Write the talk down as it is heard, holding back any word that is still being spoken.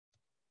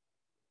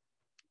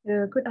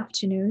Good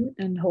afternoon,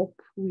 and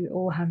hope we're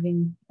all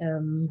having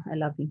a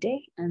lovely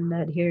day and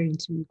adhering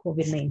to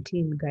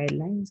COVID-19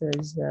 guidelines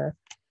as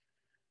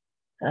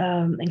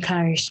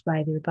encouraged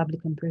by the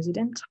Republican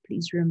president.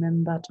 Please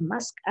remember to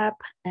mask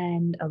up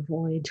and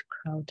avoid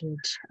crowded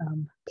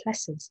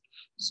places.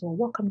 So,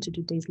 welcome to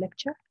today's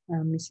lecture,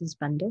 Mrs.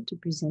 Bande, to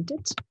present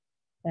it.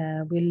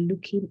 We're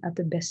looking at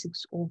the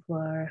basics of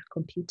our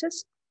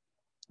computers.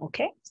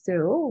 Okay,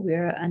 so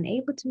we're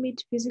unable to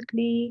meet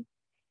physically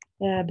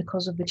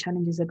because of the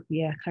challenges that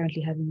we are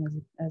currently having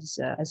as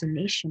a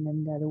nation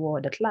and the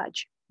world at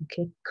large.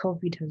 Okay,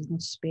 COVID has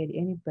not spared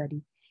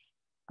anybody.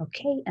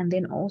 Okay, and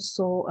then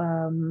also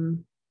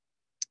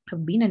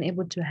have been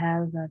unable to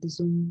have the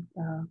Zoom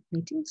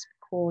meetings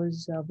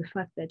because of the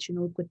fact that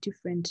we've got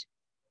different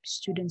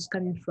students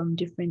coming from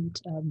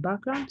different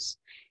backgrounds.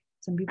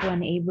 Some people are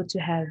unable to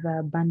have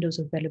bundles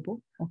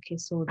available. Okay,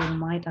 so they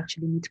might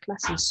actually meet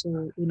classes.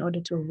 So in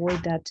order to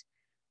avoid that,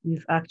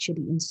 we've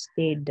actually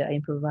instead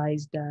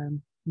improvised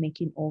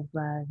making of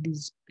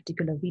these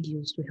particular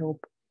videos to help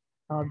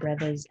our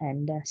brothers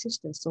and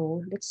sisters.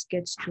 So let's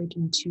get straight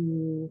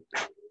into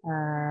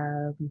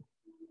uh,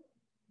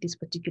 this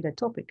particular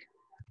topic.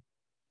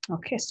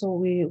 Okay, so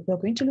we're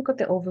going to look at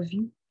the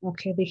overview.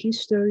 Okay, the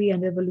history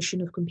and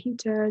evolution of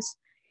computers,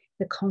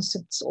 the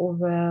concepts of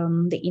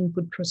the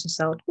input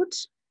process output,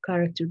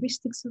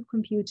 characteristics of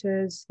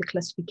computers, the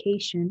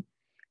classification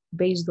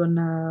based on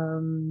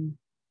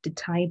the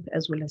type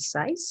as well as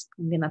size,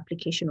 and then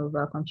application of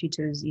our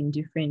computers in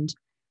different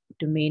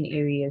domain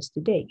areas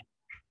today.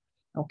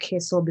 Okay,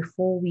 so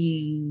before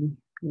we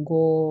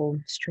go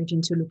straight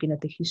into looking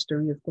at the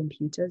history of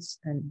computers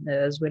and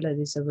as well as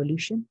its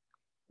evolution,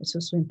 it's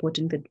also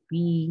important that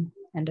we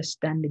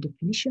understand the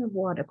definition of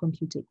what a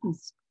computer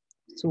is.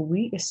 So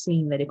we are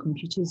saying that a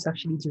computer is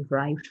actually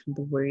derived from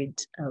the word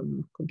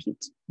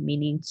compute,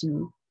 meaning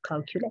to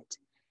calculate.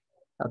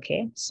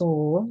 Okay,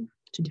 so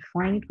to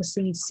define it, we're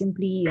saying it's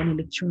simply an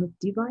electronic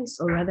device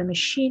or rather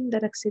machine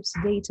that accepts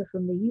data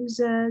from the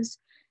users,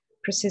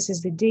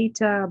 processes the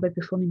data by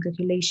performing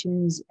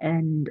calculations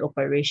and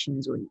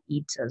operations on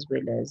it, as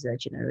well as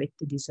generate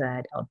the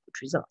desired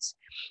output results.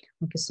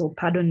 Okay, so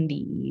pardon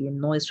the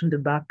noise from the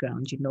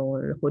background.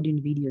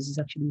 Recording videos is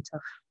actually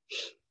tough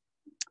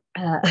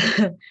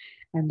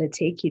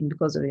undertaking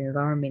because of the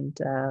environment,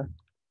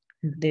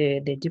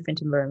 the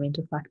different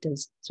environmental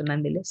factors. So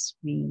nonetheless,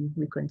 we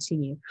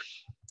continue.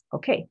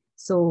 Okay,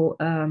 so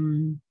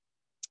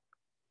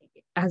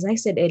as I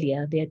said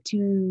earlier, there are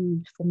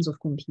two forms of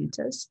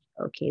computers.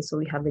 Okay, so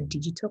we have the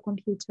digital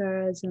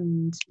computers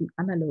and the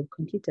analog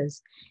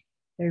computers.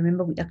 I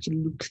remember we actually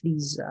looked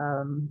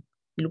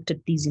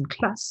at these in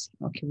class.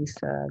 Okay, with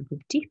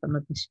Group T, if I'm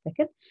not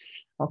mistaken.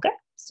 Okay,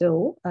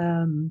 so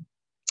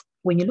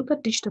when you look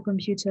at digital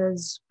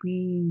computers,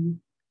 we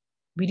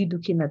really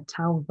looking at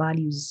how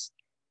values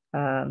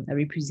are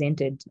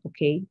represented.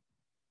 Okay,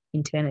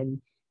 internally.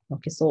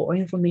 Okay, so all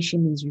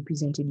information is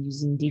represented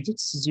using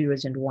digits,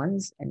 zeros and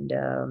ones, and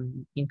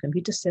in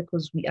computer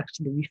circles, we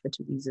actually refer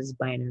to these as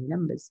binary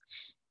numbers.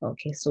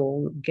 Okay, so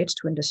we'll get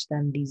to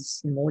understand these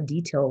in more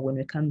detail when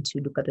we come to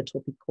look at the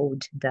topic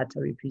called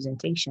data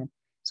representation.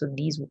 So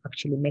these will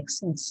actually make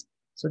sense.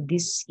 So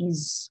this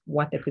is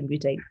what a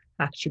computer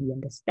actually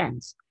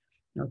understands.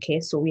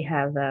 Okay, so we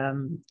have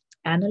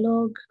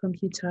analog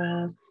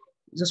computer,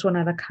 just one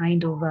other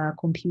kind of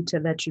computer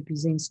that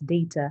represents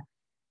data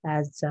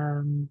as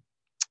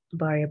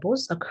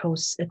variables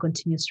across a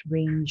continuous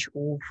range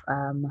of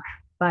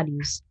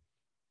values.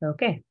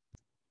 Okay.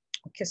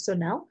 Okay, so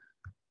now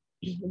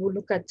we'll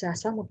look at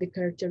some of the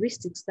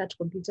characteristics that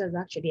computers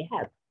actually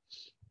have.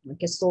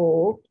 Okay,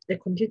 so the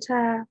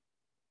computer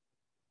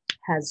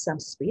has some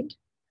speed,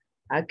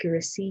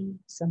 accuracy,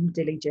 some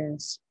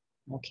intelligence,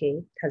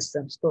 okay, has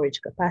some storage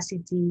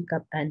capacity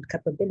and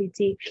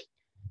capability,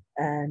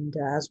 and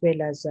as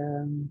well as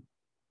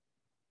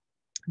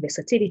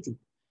versatility.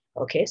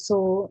 Okay,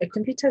 so a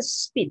computer's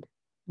speed.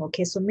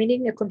 Okay, so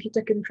meaning a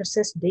computer can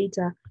process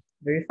data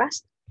very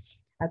fast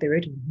at the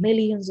rate of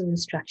millions of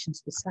instructions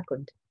per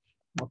second.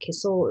 Okay,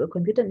 so a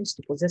computer needs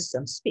to possess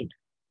some speed.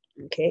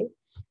 Okay,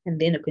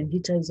 and then a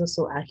computer is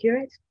also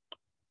accurate,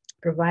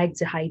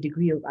 provides a high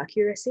degree of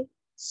accuracy.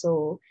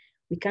 So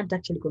we can't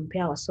actually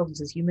compare ourselves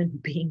as human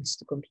beings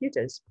to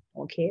computers.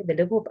 Okay, the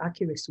level of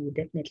accuracy will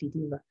definitely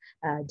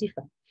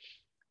differ.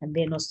 And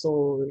then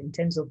also in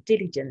terms of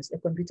diligence, a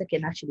computer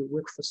can actually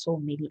work for so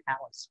many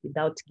hours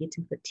without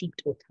getting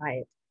fatigued or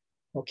tired.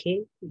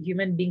 Okay,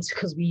 human beings,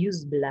 because we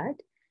use blood,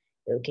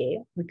 okay,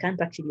 we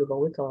can't actually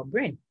overwork our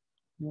brain.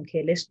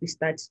 Okay, lest we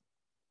start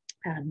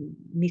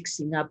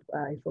mixing up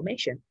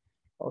information.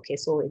 Okay,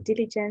 so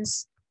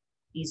diligence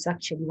is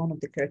actually one of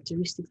the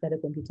characteristics that a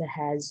computer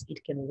has.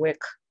 It can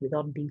work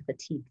without being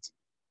fatigued.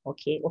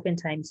 Okay,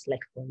 oftentimes,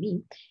 like for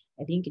me,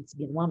 I think it's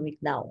been 1 week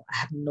now. I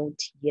have not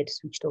yet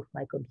switched off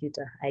my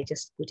computer. I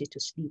just put it to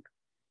sleep.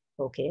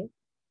 Okay,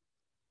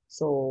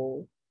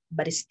 so,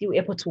 but it's still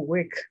able to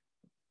work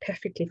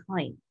perfectly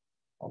fine.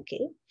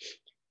 Okay,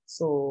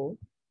 so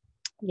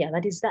yeah,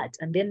 that is that.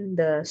 And then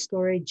the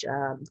storage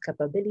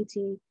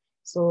capability.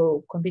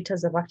 So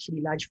computers have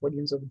actually large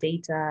volumes of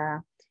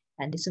data,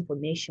 and this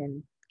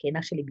information can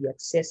actually be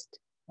accessed,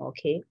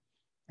 okay,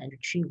 and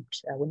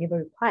retrieved whenever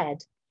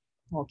required.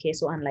 Okay,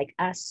 so unlike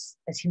us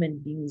as human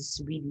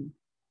beings, really,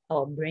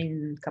 our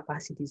brain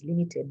capacity is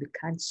limited. We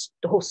can't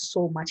store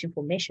so much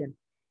information.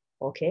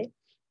 Okay,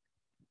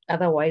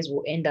 otherwise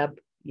we'll end up,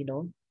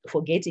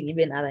 forgetting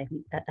even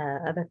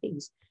other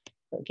things.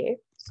 Okay,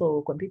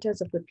 so computers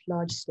have got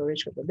large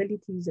storage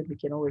capabilities, and we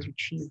can always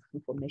retrieve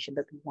information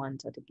that we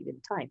want at a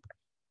given time.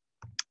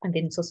 And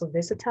then it's also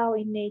versatile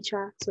in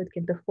nature, so it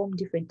can perform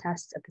different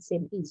tasks at the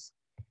same ease.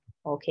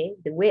 Okay,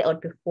 the way I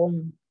would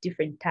perform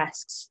different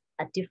tasks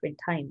at different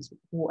times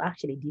will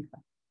actually differ.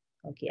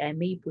 Okay, I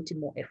may put in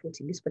more effort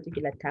in this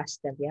particular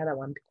task than the other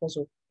one because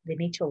of the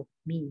nature of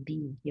me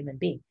being a human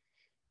being.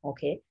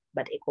 Okay,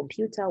 but a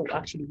computer will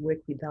actually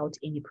work without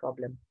any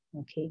problem.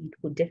 Okay, it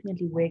will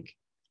definitely work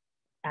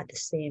at the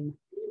same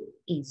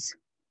ease.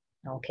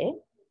 Okay,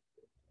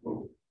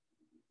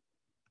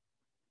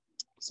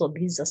 so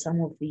these are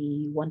some of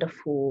the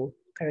wonderful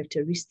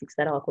characteristics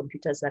that our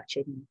computers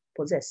actually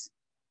possess.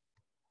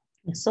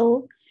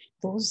 So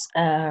those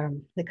are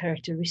the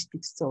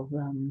characteristics of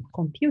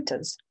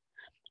computers.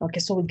 Okay,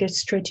 so we get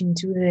straight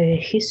into the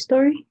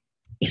history.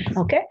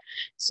 Okay,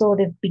 so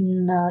there have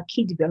been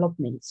key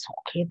developments,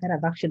 okay, that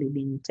have actually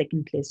been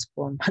taking place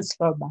from as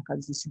far back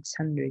as the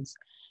 600s.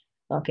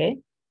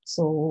 Okay,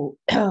 so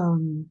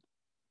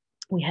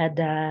we had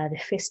the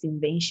first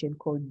invention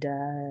called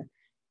the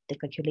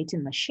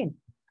calculating machine,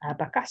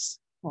 abacus.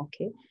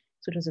 Okay,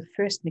 so it was the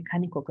first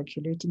mechanical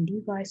calculating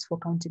device for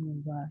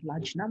counting of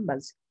large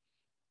numbers.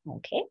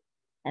 Okay,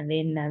 and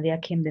then there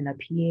came the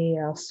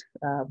Napier's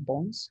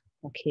bones.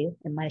 Okay,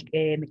 a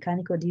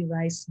mechanical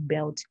device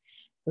built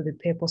for the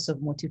purpose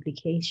of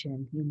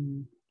multiplication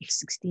in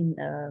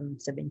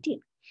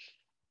 1617.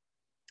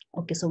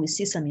 Okay, so we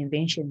see some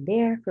invention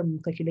there, from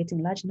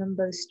calculating large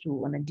numbers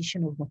to an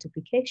addition of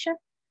multiplication.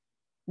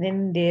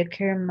 Then there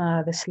came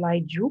the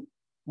slide rule,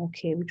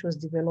 okay, which was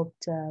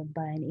developed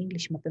by an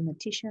English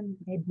mathematician,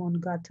 Edmond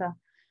Ganter,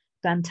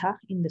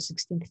 in the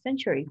 16th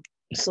century.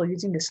 So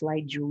using the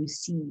slide rule, we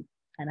see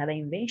another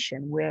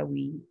invention where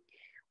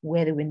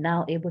they were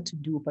now able to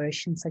do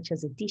operations such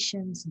as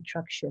addition,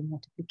 subtraction,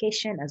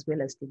 multiplication, as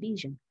well as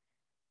division.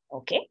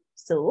 Okay,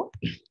 so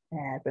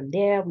from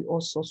there, we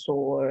also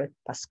saw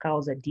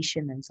Pascal's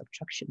addition and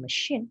subtraction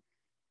machine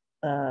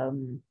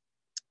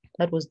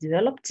that was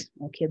developed,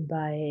 okay,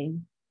 by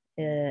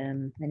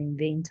an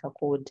inventor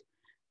called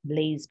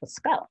Blaise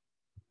Pascal.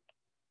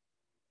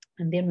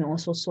 And then we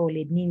also saw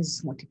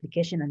Leibniz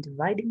multiplication and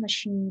dividing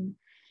machine,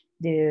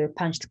 the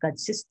punched card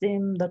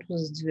system that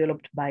was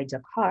developed by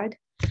Jacquard.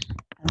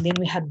 And then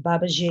we had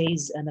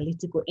Babbage's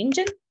analytical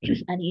engine,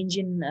 an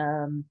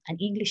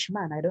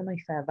Englishman. I don't know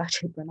if I've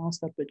actually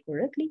pronounced that word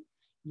correctly.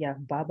 Yeah,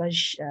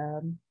 Babbage,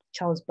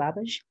 Charles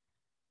Babbage,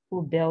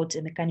 who built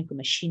a mechanical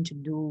machine to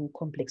do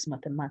complex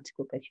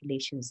mathematical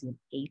calculations in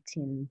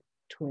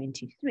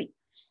 1823.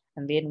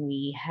 And then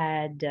we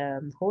had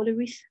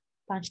Hollerith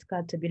punched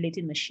card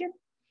tabulating machine.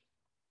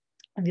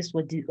 And this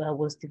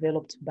was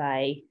developed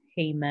by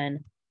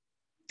Heyman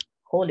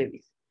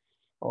Hollerith.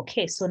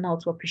 Okay, so now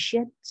to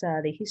appreciate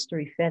the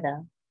history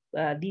further,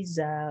 these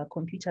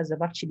computers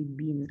have actually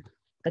been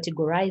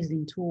categorized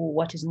into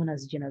what is known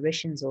as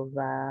generations of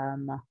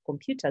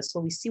computers.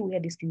 So we see where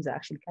these things are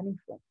actually coming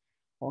from.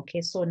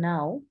 Okay, so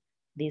now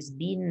there's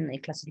been a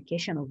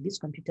classification of these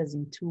computers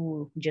in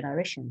two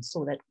generations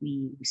so that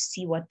we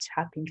see what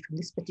happened from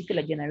this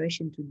particular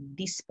generation to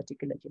this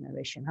particular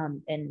generation,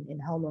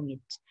 and how long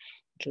it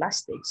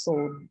lasted.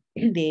 So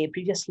the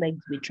previous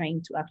slides were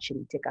trying to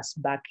actually take us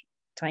back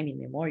time in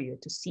memorial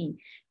to see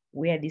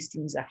where these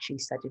things actually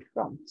started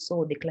from.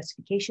 So the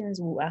classifications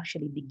will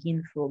actually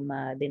begin from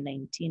the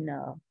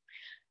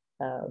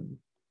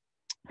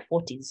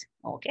 1940s,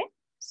 okay?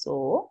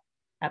 So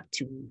up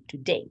to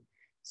today.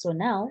 So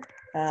now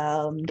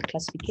the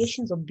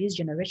classifications of these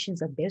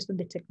generations are based on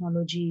the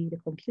technology, the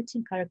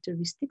computing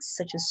characteristics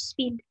such as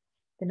speed,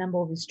 the number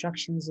of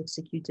instructions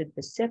executed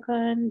per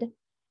second,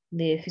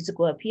 the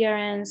physical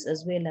appearance,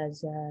 as well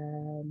as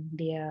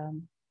their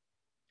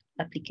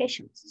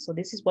applications. So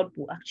this is what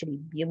we'll actually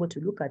be able to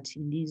look at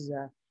in these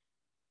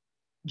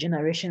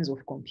generations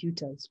of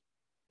computers.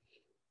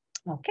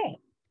 Okay,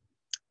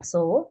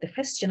 so the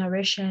first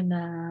generation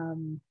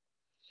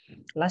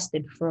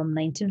lasted from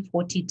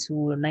 1940 to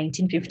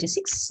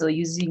 1956. So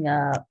using,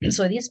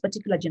 so this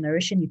particular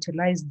generation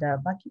utilized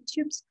vacuum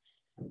tubes,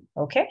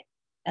 okay?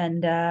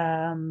 And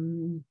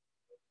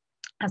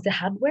as the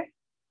hardware,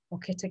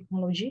 okay,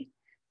 technology.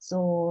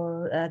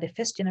 So the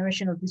first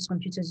generation of these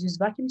computers used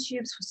vacuum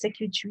tubes for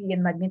circuitry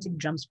and magnetic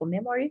drums for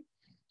memory.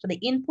 So the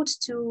input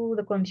to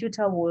the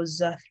computer was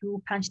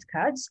through punched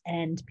cards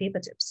and paper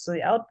tips. So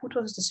the output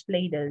was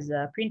displayed as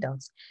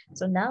printouts.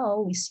 So now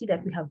we see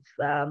that we have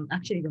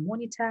actually the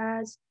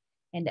monitors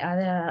and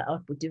other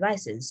output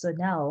devices. So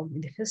now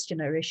in the first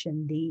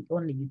generation, they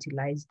only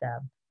utilized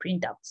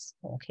printouts.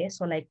 Okay,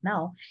 so like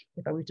now,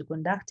 if I were to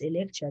conduct a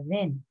lecture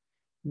then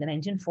in the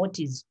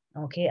 1940s,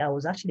 okay, I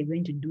was actually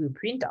going to do a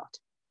printout.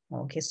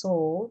 Okay,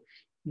 so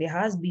there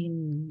has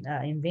been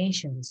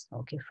inventions,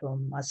 okay,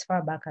 from as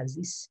far back as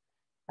this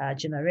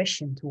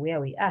generation to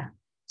where we are.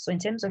 So in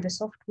terms of the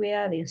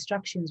software, the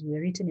instructions were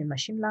written in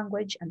machine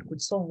language and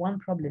could solve one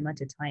problem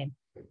at a time.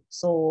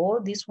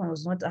 So this one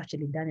was not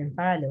actually done in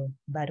parallel,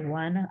 but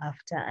one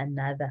after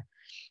another.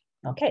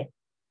 Okay.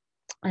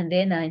 And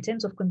then in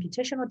terms of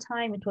computational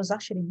time, it was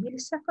actually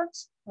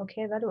milliseconds.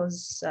 Okay, that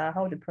was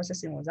how the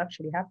processing was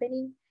actually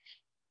happening.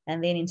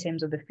 And then in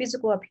terms of the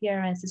physical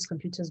appearance, these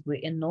computers were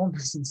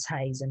enormous in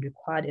size and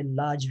required a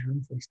large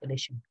room for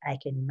installation. I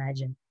can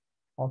imagine,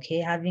 okay,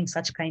 having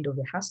such kind of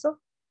a hassle,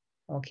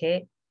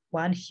 okay,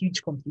 one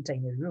huge computer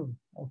in a room,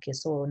 okay,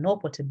 so no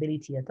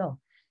portability at all.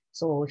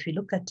 So if you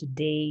look at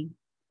today,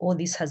 all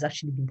this has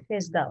actually been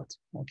phased out,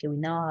 okay, we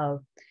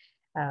now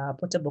have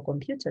portable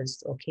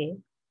computers, okay,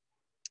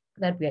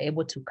 that we are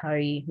able to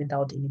carry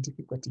without any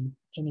difficulty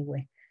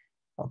anywhere.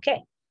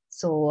 Okay,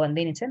 so and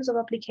then in terms of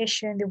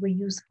application, they were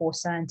used for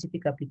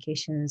scientific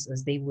applications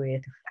as they were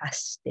the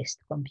fastest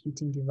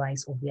computing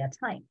device of their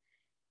time.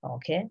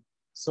 Okay,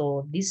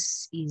 so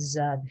this is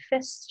the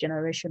first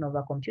generation of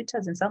our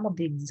computers, and some of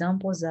the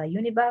examples are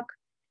UNIVAC,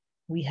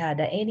 we had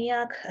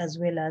ENIAC, as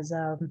well as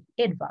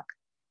EDVAC.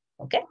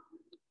 Okay,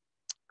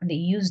 they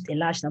used a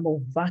large number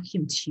of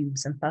vacuum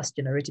tubes and thus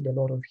generated a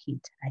lot of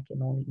heat, I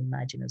can only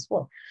imagine as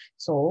well.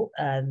 So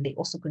they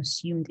also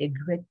consumed a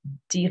great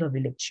deal of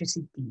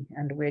electricity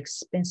and were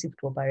expensive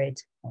to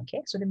operate.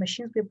 Okay, so the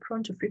machines were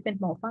prone to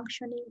frequent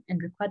malfunctioning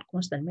and required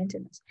constant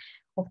maintenance.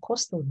 Of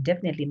course, they'll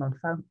definitely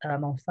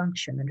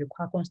malfunction and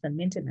require constant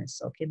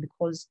maintenance, okay,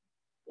 because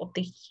of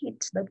the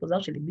heat that was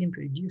actually being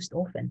produced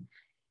often.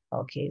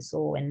 Okay,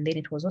 so and then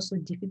it was also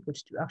difficult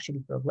to actually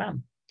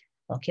program.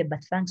 Okay,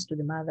 but thanks to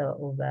the mother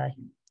of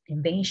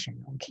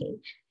invention, okay,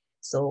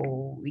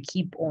 so we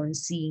keep on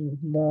seeing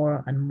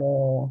more and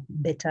more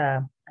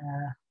better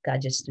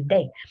gadgets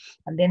today.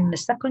 And then the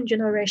second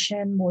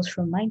generation was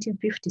from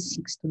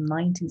 1956 to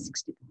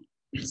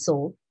 1963.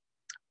 So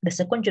the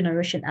second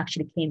generation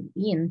actually came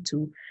in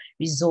to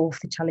resolve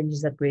the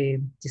challenges that were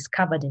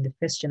discovered in the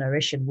first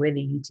generation where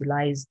they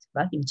utilized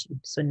vacuum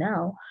tubes. So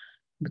now,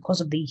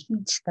 because of the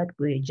heat that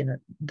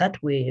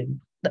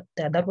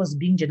was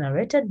being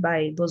generated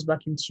by those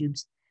vacuum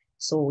tubes.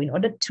 So in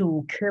order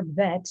to curb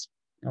that,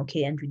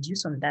 okay, and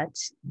reduce on that,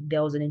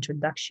 there was an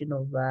introduction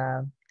of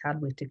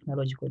hardware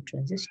technology called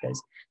transistors.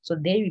 So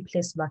they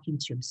replaced vacuum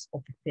tubes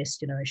of the first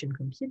generation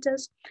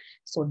computers.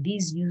 So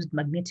these used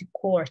magnetic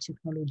core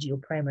technology or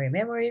primary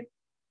memory.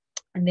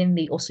 And then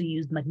they also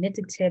used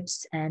magnetic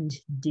tapes and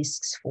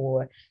disks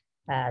for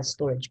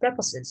storage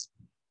purposes.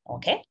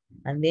 Okay,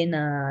 and then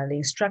the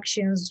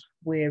instructions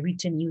were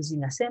written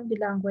using assembly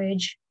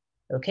language.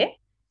 Okay,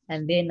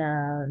 and then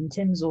in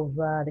terms of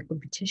the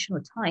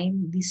computational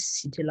time,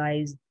 this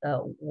utilized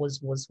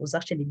was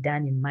actually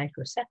done in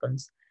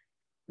microseconds.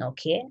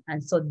 Okay,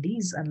 and so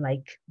these,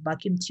 unlike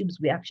vacuum tubes,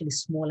 were actually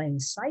smaller in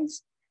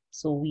size.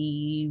 So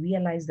we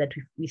realized that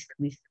with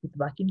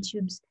vacuum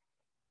tubes,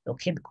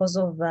 okay, because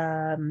of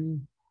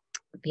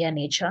their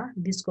nature,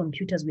 these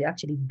computers were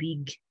actually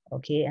big,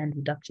 okay, and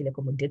would actually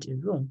accommodate a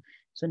room.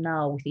 So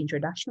now with the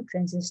introduction of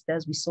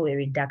transistors, we saw a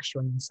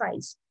reduction in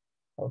size.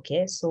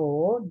 Okay,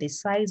 so the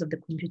size of the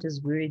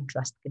computers were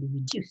drastically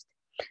reduced.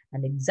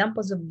 And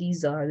examples of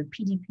these are the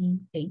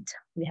PDP-8,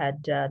 we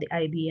had the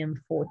IBM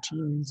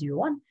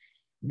 1401,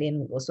 then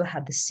we also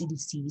had the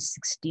CDC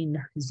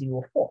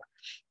 1604.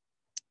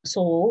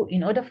 So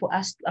in order for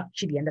us to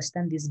actually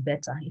understand this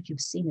better, if you've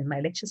seen in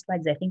my lecture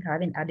slides, I think I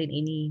haven't added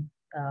any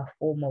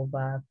form of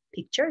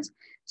pictures.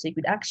 So you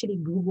could actually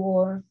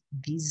Google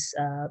these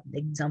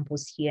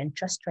examples here and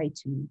just try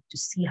to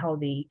see how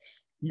they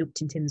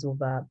looked in terms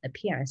of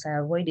appearance. I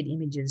avoided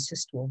images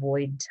just to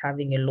avoid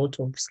having a lot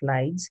of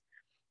slides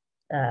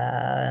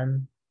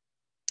in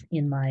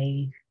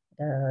my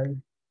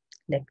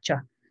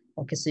lecture.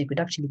 Okay, so you could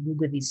actually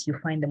Google this. You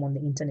find them on the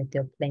internet.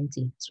 There are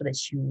plenty, so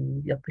that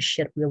you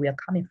appreciate where we are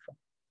coming from.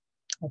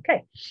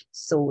 Okay,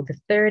 so the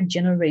third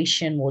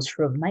generation was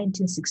from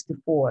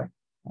 1964,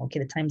 okay,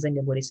 the time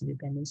Zambia got its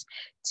independence,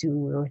 to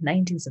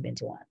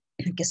 1971.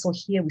 Okay, so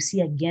here we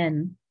see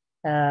again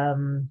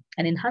an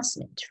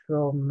enhancement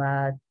from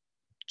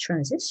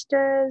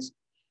transistors,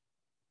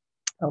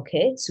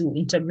 okay, to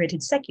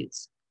integrated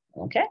circuits,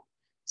 okay.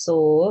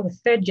 So the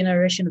third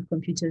generation of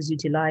computers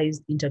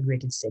utilized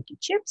integrated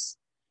circuit chips.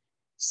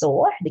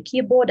 So the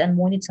keyboard and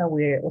monitor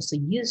were also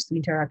used to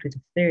interact with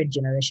the third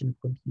generation of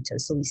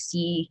computers. So we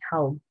see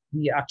how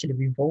we are actually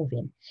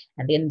revolving.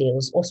 And then there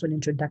was also an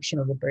introduction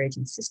of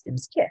operating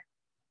systems here.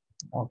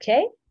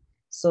 Okay.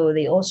 So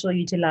they also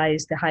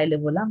utilized the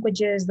high-level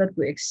languages that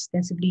were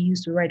extensively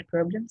used to write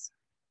programs.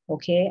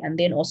 Okay. And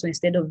then also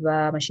instead of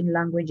machine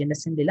language and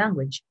assembly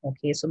language.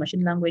 Okay. So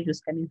machine language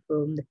was coming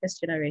from the first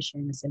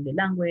generation, assembly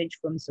language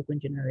from the second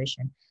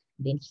generation.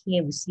 Then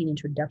here we see an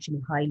introduction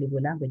of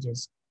high-level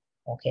languages.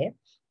 Okay.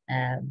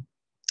 Um,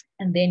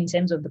 and then in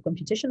terms of the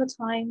computational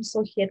time,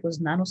 so here it was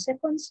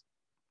nanoseconds.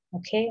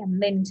 Okay,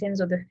 and then in terms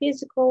of the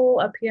physical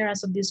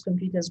appearance of these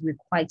computers, we're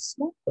quite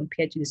small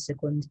compared to the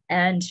second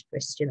and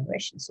first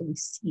generation. So we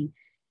see,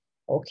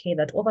 okay,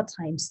 that over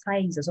time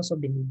size has also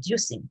been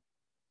reducing,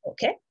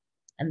 okay?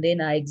 And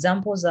then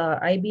examples are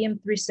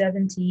IBM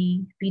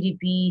 370,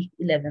 PDP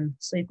 11.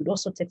 So you could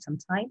also take some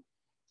time,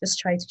 just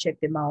try to check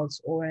them out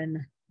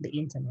on the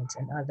internet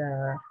and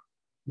other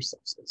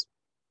resources.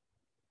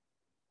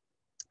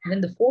 And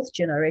then the fourth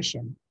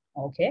generation,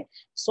 okay?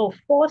 So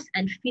fourth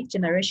and fifth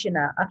generation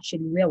are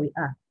actually where we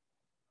are,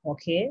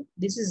 okay?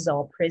 This is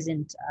our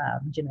present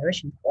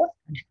generation. Fourth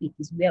and fifth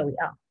is where we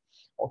are,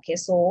 okay?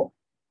 So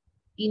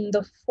in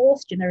the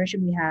fourth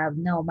generation, we have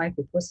now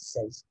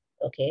microprocessors,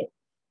 okay?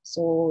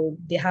 So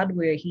the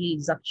hardware here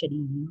is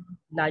actually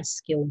large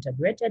scale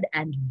integrated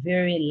and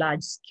very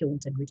large scale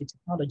integrated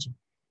technology.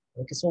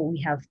 Okay, so we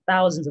have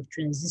thousands of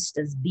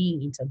transistors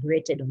being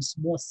integrated on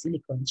small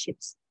silicon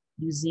chips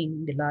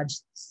using the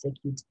large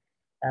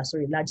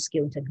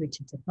scale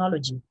integrated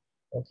technology.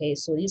 Okay,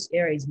 so this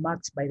area is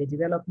marked by the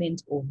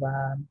development of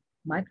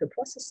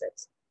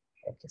microprocessors.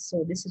 Okay,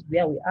 so this is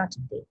where we are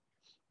today.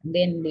 And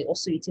then they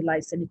also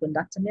utilize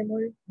semiconductor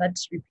memory that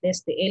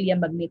replaced the earlier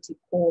magnetic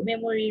core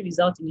memory,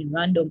 resulting in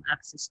random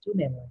access to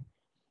memory.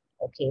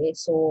 Okay,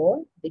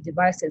 so the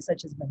devices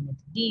such as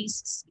magnetic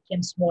disks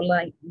became smaller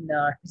in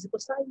physical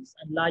size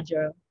and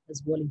larger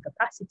as well in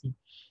capacity.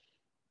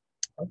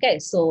 Okay,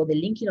 so the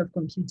linking of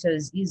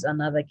computers is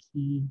another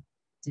key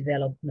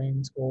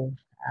development of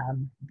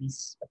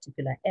this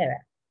particular era.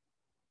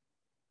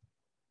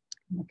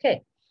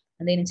 Okay,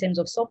 and then in terms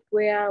of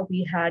software,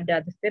 we had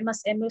the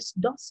famous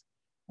MS-DOS,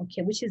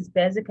 okay, which is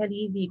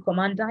basically the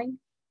command line.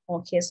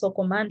 Okay, so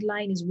command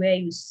line is where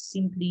you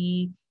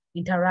simply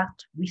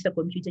interact with the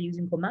computer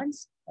using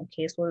commands.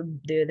 Okay, so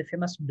the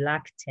famous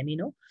black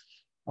terminal.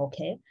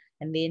 Okay,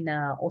 and then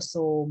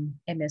also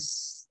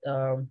MS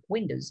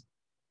Windows.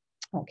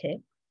 Okay,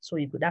 so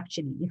you could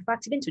actually, in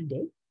fact, even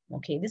today,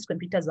 okay, these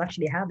computers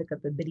actually have the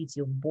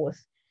capability of both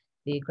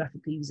the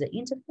graphical user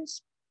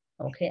interface,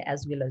 okay,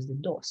 as well as the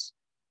DOS.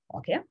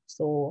 Okay,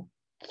 so,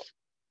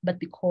 but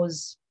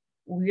because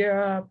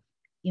our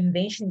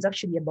invention is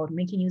actually about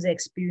making user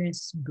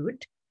experience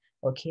good,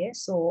 okay,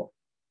 so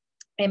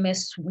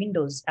MS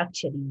Windows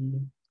actually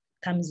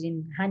comes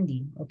in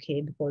handy,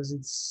 okay, because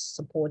it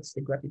supports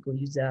the graphical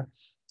user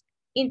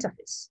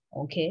interface,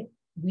 okay,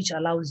 which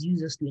allows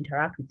users to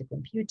interact with the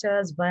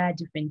computers via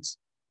different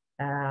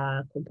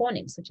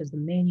components, such as the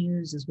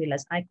menus as well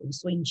as icons.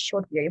 So in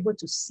short, we are able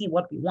to see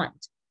what we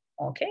want,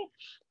 okay?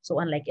 So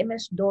unlike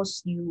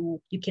MS-DOS,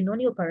 you can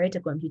only operate a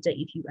computer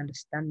if you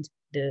understand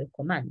the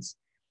commands.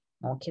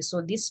 Okay,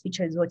 so this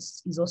feature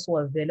is also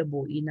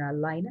available in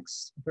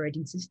Linux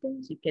operating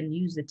systems. You can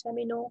use the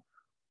terminal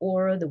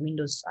or the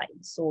Windows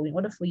side. So in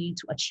order for you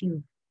to achieve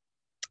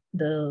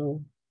the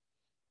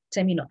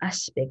terminal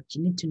aspect,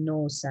 you need to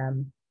know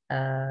some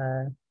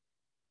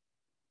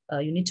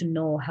you need to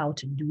know how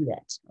to do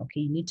that. Okay,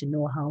 you need to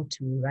know how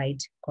to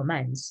write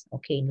commands.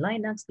 Okay, in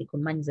Linux, the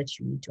commands that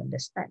you need to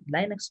understand,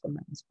 Linux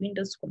commands,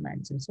 Windows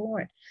commands, and so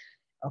on.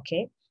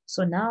 Okay,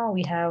 so now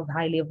we have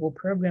high-level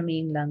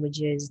programming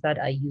languages that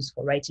are used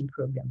for writing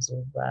programs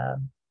of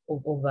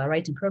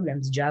writing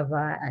programs,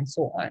 Java, and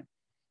so on.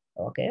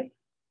 Okay,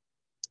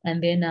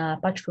 and then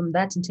apart from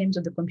that, in terms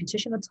of the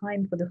computational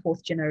time for the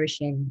fourth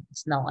generation,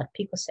 it's now at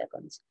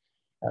picoseconds.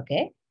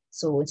 Okay,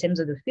 so in terms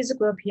of the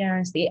physical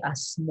appearance, they are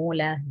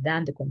smaller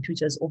than the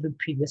computers of the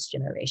previous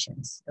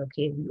generations.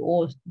 Okay, we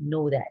all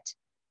know that.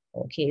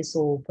 Okay,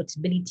 so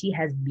portability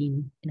has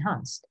been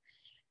enhanced.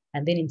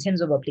 And then in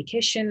terms of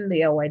application,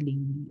 they are widely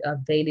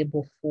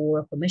available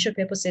for commercial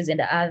purposes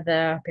and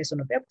other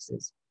personal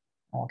purposes.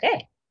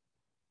 Okay.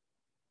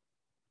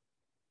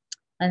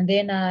 And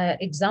then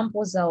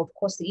examples are, of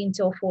course, the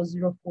Intel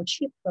 404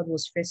 chip that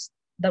was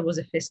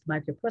the first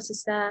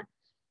microprocessor.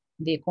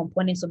 The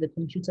components of the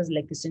computers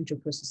like the central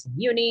processing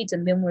unit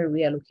and memory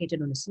were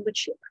located on a single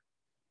chip.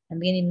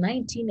 And then in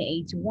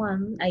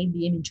 1981,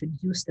 IBM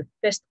introduced the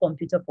first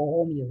computer for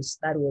home use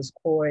that was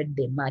called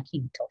the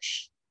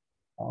Macintosh.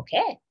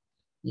 Okay,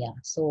 yeah,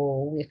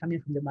 so we're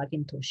coming from the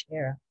Macintosh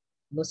era.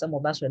 Though some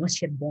of us were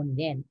not yet born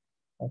then.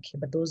 Okay,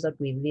 but those that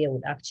were there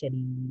would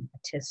actually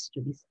attest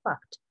to this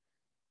fact.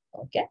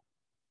 Okay,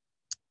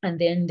 and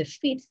then the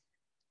fifth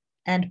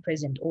and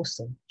present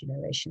also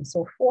generation.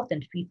 So fourth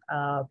and fifth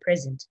are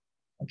present.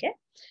 Okay,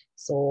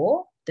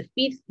 so the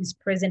fifth is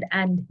present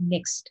and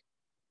next.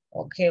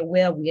 Okay,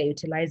 where we are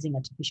utilizing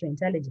artificial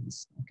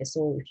intelligence. Okay,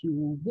 so if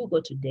you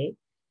Google today,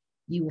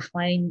 you will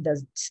find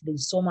that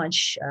there's so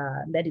much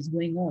that is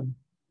going on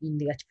in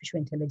the artificial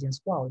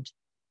intelligence world.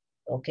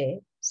 Okay,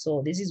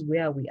 so this is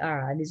where we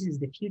are, and this is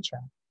the future.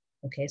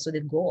 Okay, so the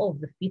goal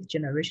of the fifth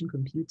generation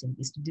computing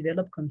is to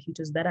develop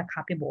computers that are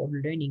capable of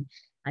learning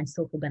and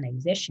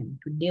self-organization.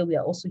 Today, we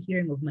are also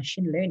hearing of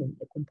machine learning,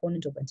 a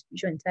component of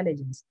artificial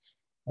intelligence.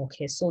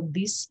 Okay, so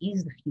this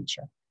is the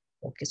future.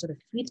 Okay, so the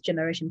fifth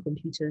generation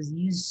computers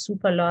use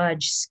super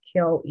large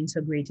scale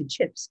integrated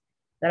chips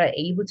that are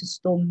able to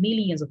store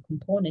millions of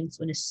components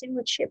on a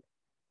single chip.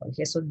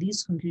 Okay, so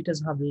these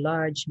computers have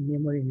large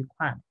memory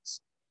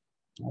requirements.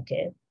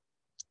 Okay,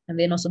 and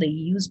then also they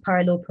use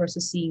parallel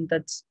processing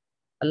that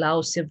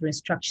allows several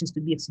instructions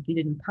to be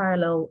executed in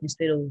parallel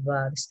instead of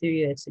the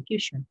stereo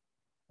execution.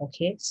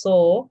 Okay,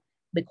 so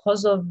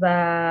because of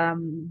their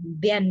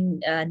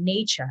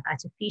nature,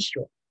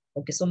 artificial.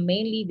 Okay, so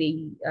mainly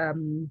they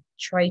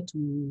try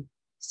to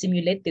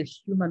simulate the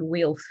human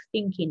way of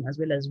thinking as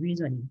well as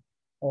reasoning.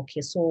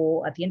 Okay,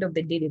 so at the end of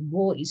the day, the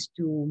goal is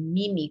to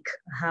mimic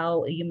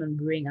how a human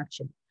brain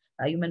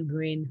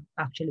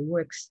actually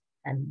works,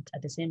 and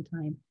at the same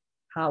time,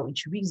 how it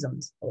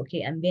reasons.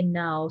 Okay, and then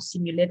now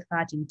simulate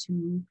that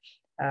into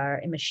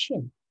a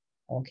machine.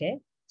 Okay,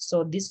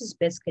 so this is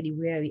basically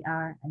where we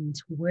are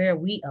and where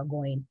we are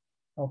going.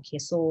 Okay,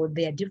 so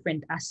there are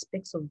different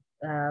aspects of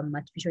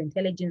artificial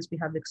intelligence. We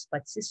have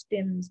expert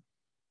systems.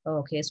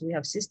 Okay, so we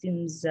have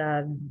systems.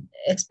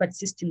 Expert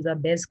systems are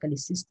basically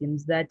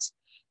systems that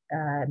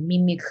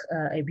mimic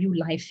a real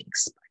life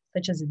expert,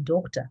 such as a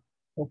doctor.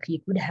 Okay, you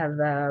could have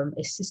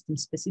a system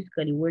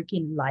specifically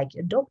working like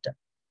a doctor.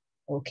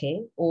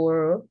 Okay,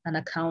 or an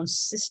accounts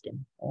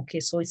system. Okay,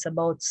 so it's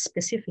about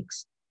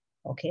specifics.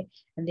 Okay,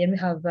 and then we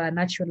have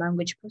natural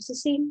language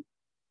processing,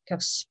 we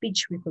have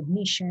speech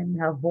recognition, we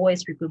have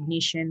voice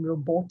recognition,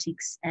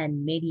 robotics,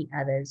 and many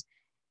others.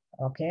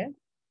 Okay,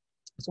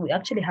 so we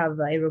actually have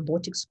a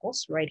robotics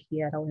course right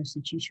here at our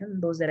institution.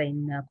 Those that are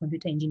in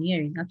computer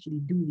engineering actually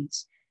do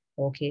this.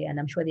 Okay, and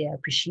I'm sure they are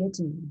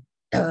appreciating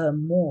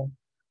more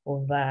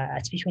of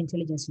artificial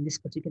intelligence in this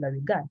particular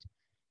regard.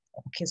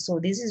 Okay, so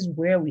this is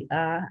where we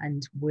are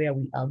and where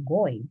we are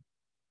going.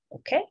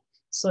 Okay,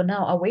 so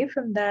now away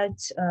from that,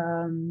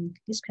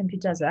 these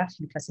computers are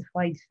actually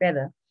classified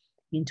further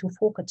into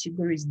 4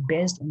 categories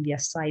based on their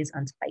size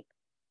and type.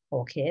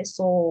 Okay,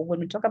 so when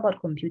we talk about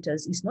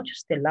computers, it's not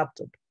just a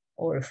laptop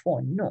or a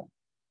phone, no.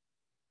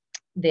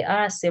 There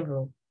are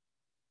several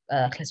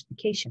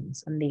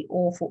classifications and they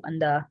all fall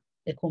under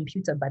a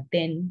computer, but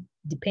then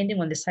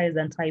depending on the size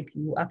and type,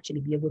 you will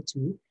actually be able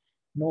to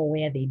know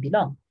where they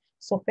belong.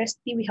 So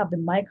firstly, we have the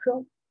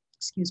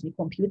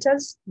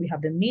computers, we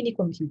have the mini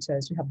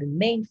computers, we have the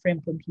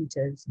mainframe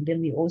computers, and then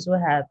we also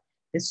have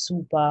the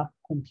super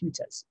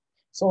computers.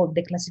 So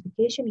the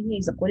classification here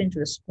is according to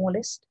the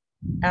smallest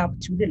up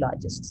to the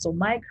largest. So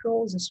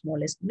micro is the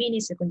smallest,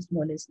 mini second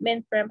smallest,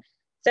 mainframe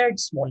third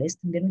smallest,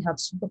 and then we have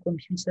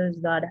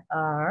supercomputers that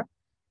are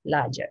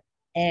larger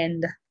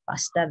and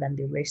faster than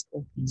the rest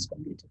of these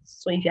computers.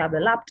 So if you have a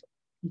laptop,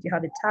 if you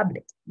have a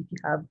tablet, if you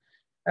have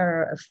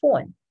a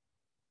phone,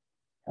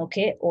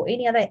 okay, or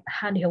any other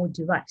handheld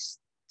device,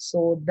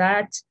 so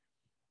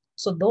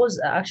those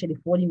are actually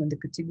falling on the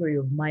category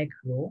of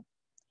micro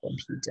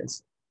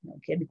computers,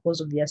 okay, because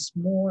of their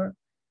small,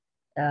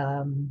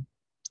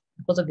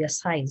 because of their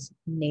size,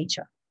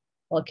 nature,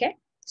 okay.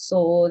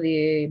 So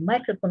the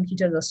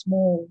microcomputers are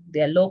small,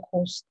 they're low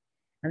cost,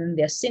 and then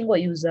they're single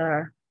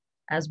user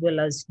as well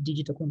as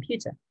digital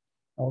computer.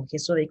 Okay,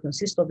 so they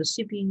consist of the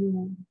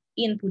CPU,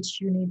 input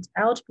unit,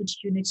 output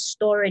unit,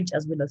 storage,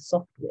 as well as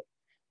software.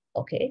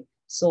 Okay,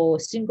 so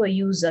single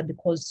user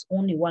because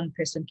only one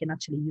person can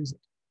actually use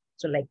it.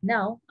 So like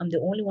now, I'm the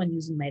only one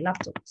using my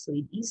laptop, so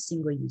it is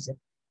single user.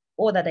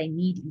 All that I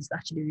need is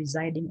actually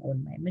residing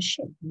on my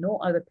machine. No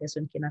other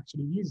person can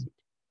actually use it.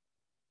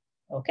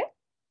 Okay.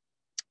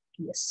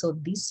 Yes, so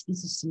this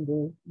is a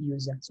single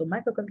user. So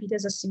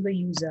microcomputers are single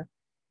user,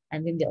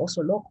 and then they're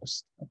also low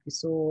cost. Okay,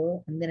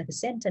 so, and then at the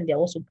same time, they're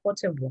also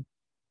portable.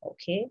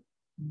 Okay,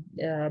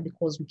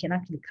 because we can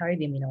actually carry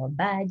them in our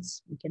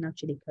bags, we can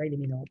actually carry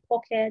them in our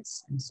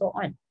pockets, and so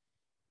on.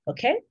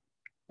 Okay,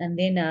 and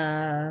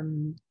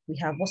then we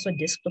have also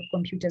desktop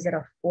computers that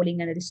are falling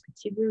under this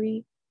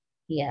category.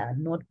 Yeah,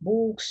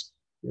 notebooks,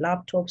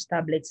 laptops,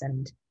 tablets,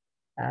 and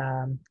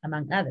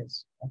among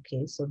others.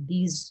 Okay, so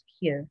these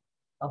here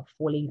are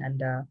falling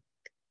under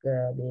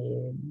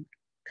the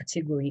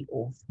category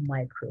of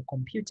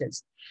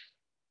microcomputers.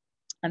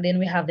 And then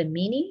we have the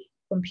mini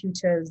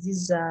computers.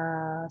 These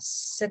are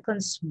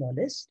second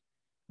smallest.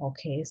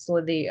 Okay,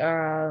 so they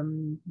are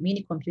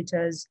mini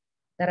computers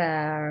that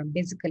are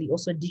basically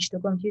also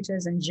digital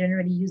computers and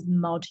generally used in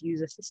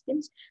multi-user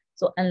systems.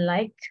 So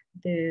unlike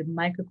the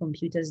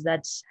microcomputers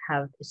that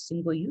have a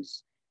single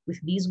use,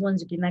 with these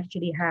ones, you can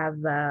actually have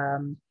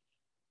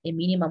a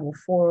minimum of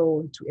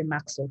 4 to a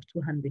max of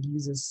 200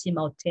 users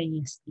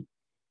simultaneously.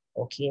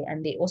 Okay,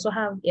 and they also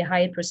have a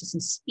higher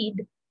processing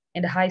speed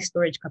and a high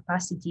storage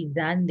capacity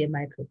than the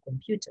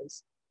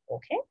microcomputers.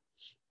 Okay,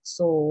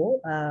 so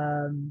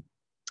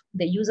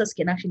the users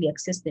can actually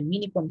access the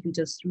mini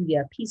computers through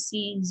their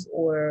PCs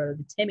or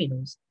the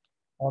terminals.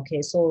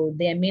 Okay, so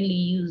they are mainly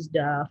used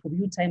for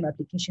real-time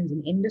applications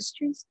in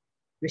industries,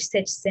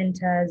 research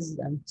centers,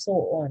 and so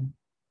on.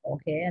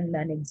 Okay, and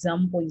an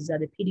example is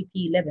the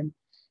PDP-11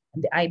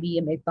 and the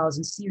IBM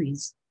 8000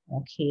 series.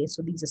 Okay,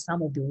 so these are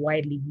some of the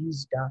widely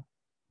used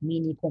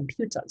mini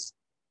computers.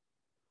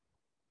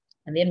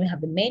 And then we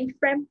have the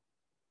mainframe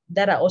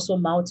that are also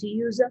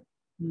multi-user,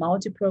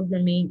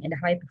 multi-programming, and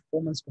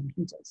high-performance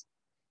computers.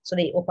 So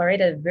they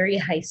operate at a very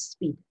high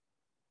speed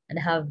and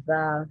have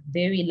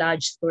very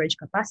large storage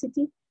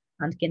capacity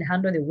and can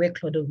handle the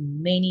workload of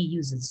many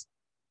users.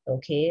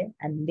 Okay,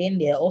 and then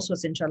they're also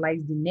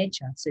centralized in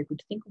nature. So you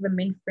could think of a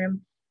mainframe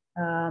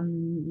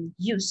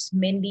used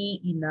mainly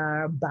in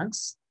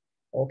banks,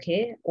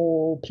 okay,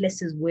 or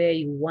places where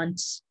you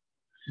want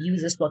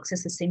users to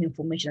access the same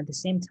information at the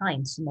same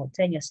time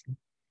simultaneously.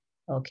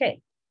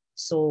 Okay,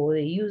 so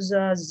the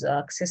users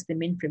access the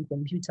mainframe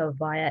computer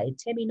via a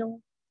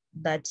terminal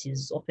that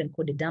is often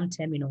called a dumb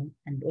terminal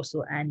and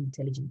also an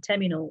intelligent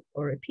terminal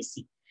or a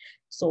PC.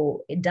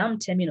 So a dumb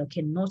terminal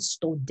cannot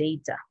store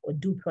data or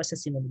do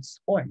processing of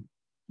its own.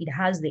 It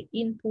has the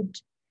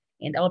input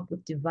and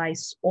output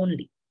device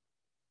only.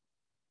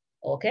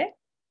 Okay,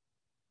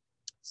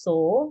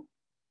 so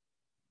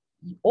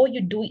all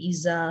you do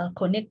is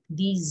connect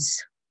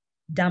these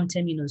dumb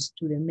terminals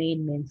to the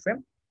main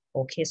mainframe.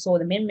 Okay, so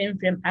the main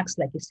mainframe acts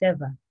like a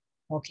server.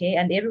 Okay,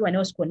 and everyone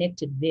else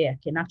connected there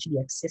can actually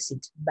access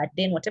it. But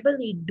then whatever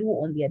they do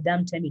on their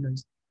dumb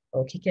terminals,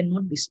 okay,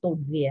 cannot be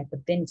stored there,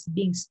 but then it's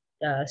being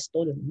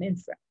stored on the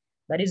mainframe.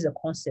 That is the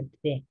concept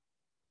there.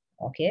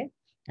 Okay,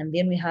 and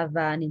then we have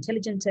an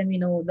intelligent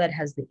terminal that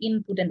has the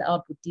input and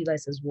output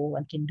device as well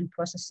and can do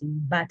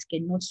processing, but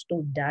cannot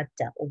store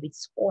data of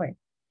its own.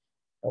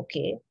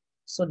 Okay,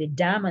 so the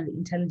DAM and the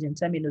intelligent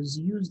terminals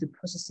use the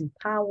processing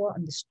power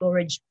and the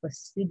storage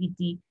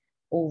facility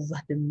of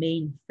the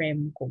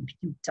mainframe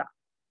computer.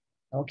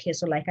 Okay,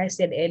 so like I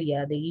said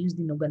earlier, they're used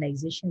in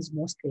organizations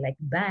mostly like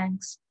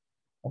banks,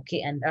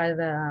 okay, and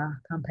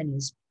other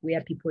companies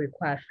where people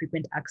require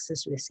frequent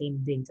access to the same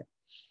data.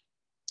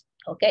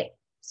 Okay,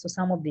 so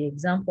some of the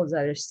examples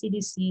are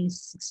CDC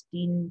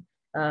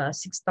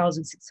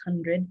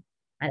 6600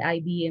 and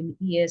IBM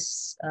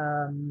ES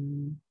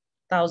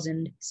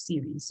 1000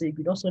 series. So you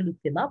could also look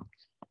them up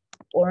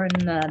on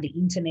the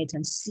internet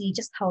and see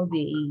just how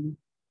they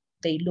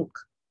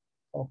look.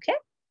 Okay.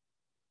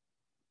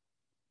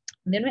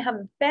 And then we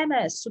have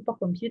famous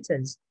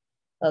supercomputers.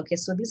 Okay,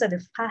 so these are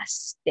the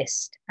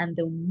fastest and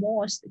the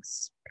most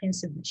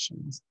expensive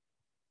machines.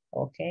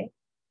 Okay.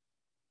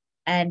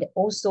 And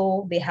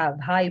also they have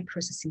high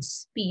processing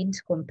speed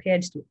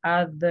compared to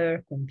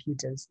other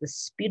computers. The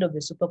speed of the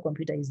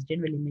supercomputer is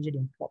generally measured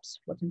in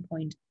flops, floating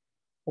point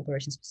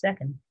operations per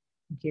second.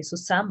 Okay, so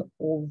some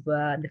of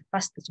the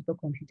fastest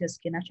supercomputers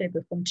can actually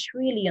perform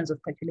trillions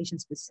of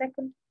calculations per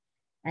second.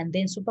 And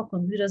then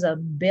supercomputers are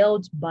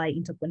built by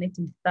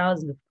interconnecting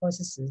thousands of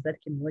processes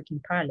that can work in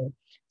parallel.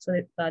 So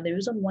the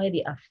reason why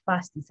they are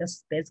fast is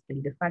just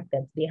basically the fact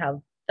that they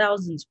have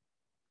thousands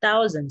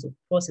of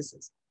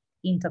processes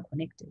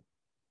interconnected.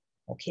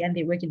 Okay, and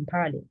they work in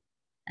parallel.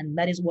 And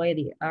that is why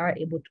they are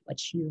able to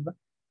achieve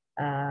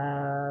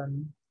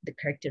the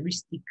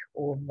characteristic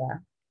of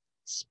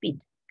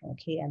speed.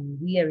 Okay, and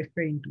we are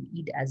referring to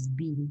it as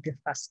being the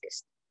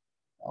fastest.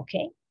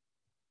 Okay,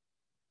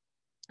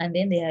 and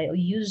then they are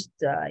used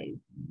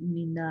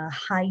in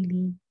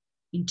highly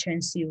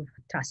intensive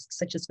tasks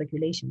such as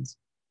calculations.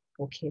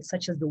 Okay,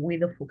 such as the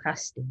weather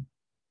forecasting.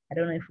 I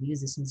don't know if we use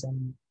this in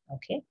some.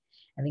 Okay,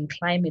 and then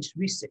climate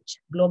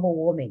research, global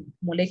warming,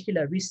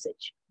 molecular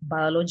research,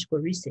 biological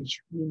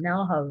research. We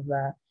now have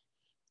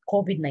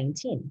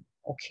COVID-19.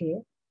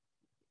 Okay,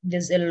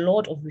 there's a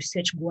lot of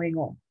research going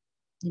on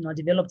in our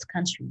developed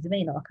countries, even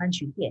in our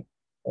country here.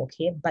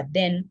 Okay, but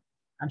then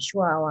I'm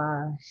sure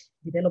our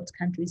developed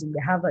countries in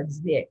the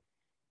Harvards there,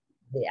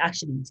 they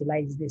actually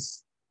utilize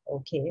this.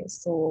 Okay,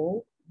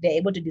 so they're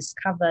able to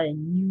discover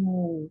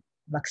new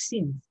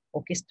vaccines.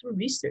 Okay, through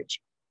research.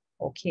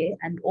 Okay,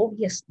 and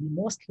obviously,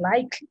 most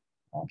likely,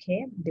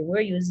 okay, they were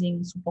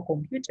using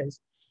supercomputers.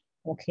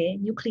 Okay,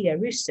 nuclear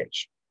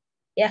research,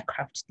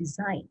 aircraft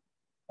design.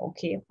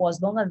 Okay, for as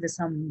long as there's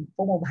some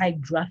form of high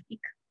graphic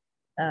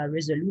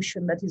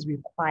resolution that is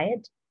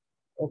required.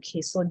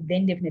 Okay, so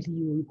then definitely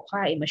you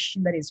require a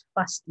machine that is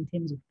fast in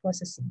terms of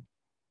processing.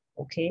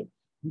 Okay,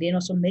 then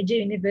also major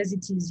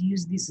universities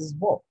use this as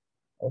well.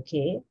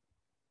 Okay,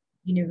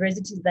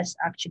 universities that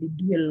actually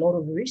do a lot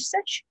of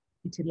research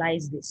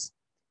utilize this.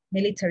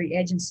 Military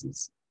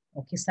agencies,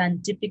 okay,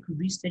 scientific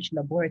research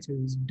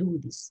laboratories do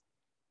this.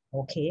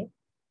 Okay,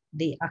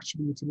 they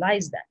actually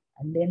utilize that.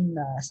 And then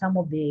some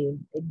of the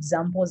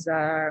examples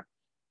are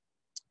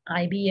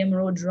IBM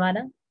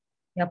Roadrunner,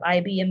 we have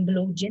IBM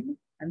Blue Gene,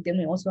 and then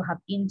we also have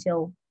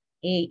Intel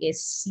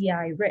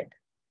ASCI Red.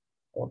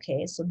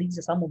 Okay, so these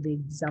are some of the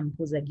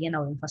examples. Again,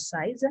 I'll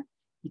emphasize.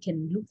 You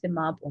can look them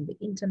up on the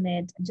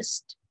internet and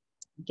just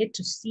get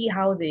to see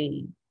how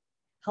they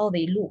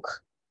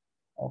look.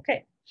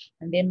 Okay,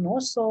 and then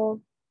also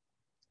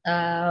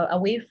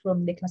away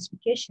from the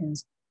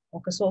classifications.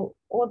 Okay, so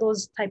all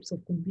those types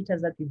of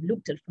computers that we've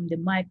looked at, from the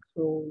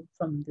micro,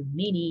 from the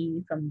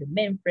mini, from the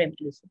mainframe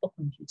to the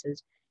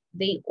supercomputers,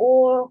 they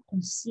all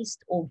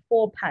consist of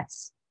 4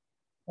 parts.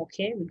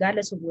 Okay,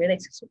 regardless of whether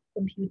it's a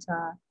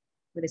supercomputer,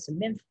 whether it's a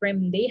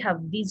mainframe, they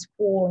have these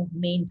 4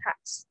 main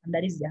parts, and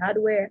that is the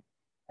hardware,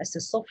 that's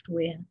the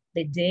software,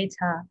 the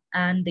data,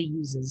 and the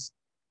users.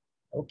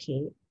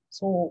 Okay,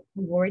 so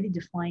we've already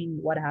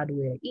defined what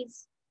hardware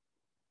is.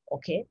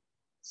 Okay,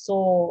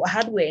 so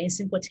hardware in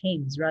simple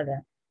terms,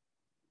 rather,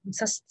 it's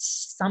just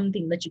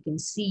something that you can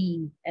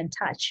see and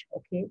touch,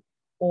 okay,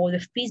 or the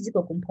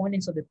physical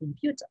components of the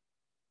computer.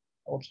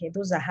 Okay,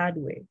 those are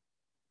hardware.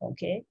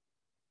 Okay,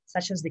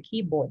 such as the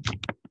keyboard,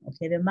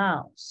 okay, the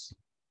mouse,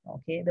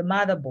 okay, the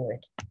motherboard,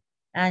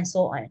 and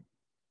so on.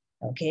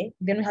 Okay,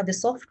 then we have the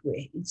software.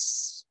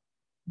 It's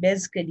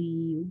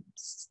basically,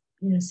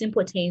 in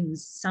simple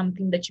terms,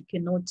 something that you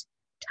cannot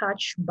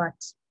touch, but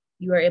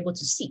you are able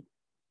to see.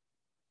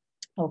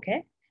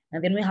 Okay,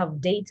 and then we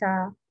have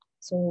data.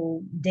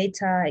 So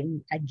data,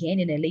 again,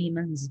 in a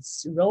layman's,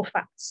 it's raw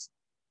facts.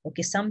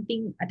 Okay,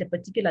 something at a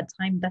particular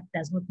time that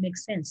does not make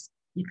sense.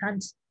 You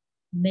can't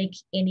make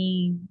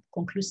any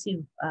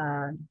conclusive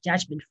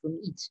judgment from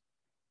it.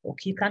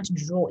 Okay, you can't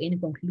draw any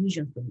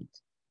conclusion from it.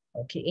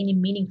 Okay, any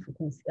meaningful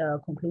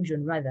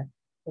conclusion rather.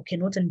 Okay,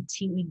 not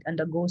until it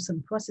undergoes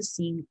some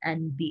processing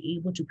and be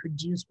able to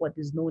produce what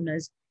is known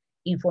as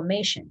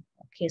information.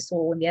 Okay, so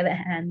on the other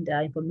hand,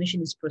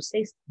 information is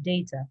processed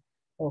data.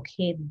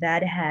 Okay,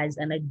 that has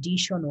an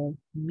additional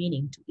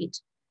meaning to it.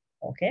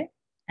 Okay,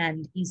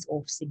 and is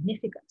of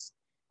significance.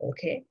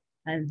 Okay,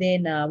 and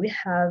then we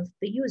have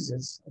the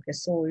users. Okay,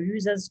 so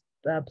users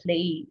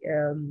play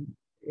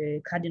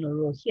a cardinal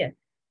role here.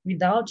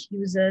 Without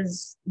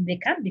users, they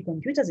can't be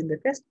computers in the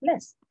first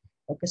place.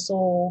 Okay,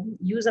 so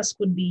users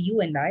could be you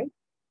and I,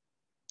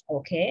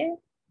 okay,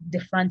 the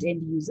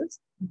front-end users.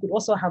 You could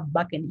also have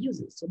back-end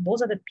users. So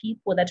those are the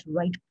people that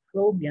write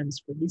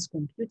programs for these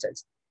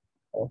computers.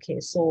 Okay,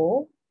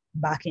 so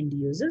back-end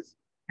users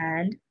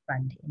and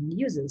front-end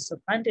users. So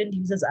front-end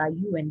users are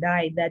you and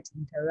I that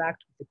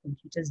interact with the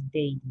computers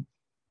daily,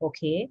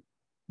 okay,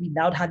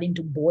 without having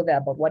to bother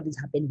about what is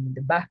happening in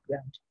the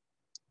background.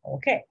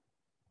 Okay.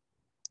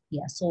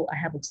 Yeah, so I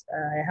have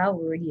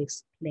already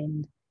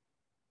explained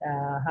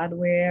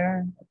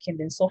hardware, okay,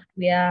 then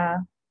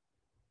software,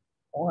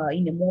 or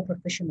in a more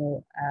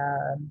professional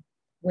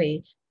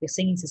way, we're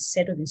saying it's a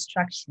set of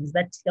instructions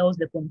that tells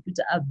the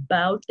computer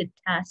about the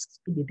tasks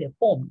to be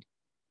performed.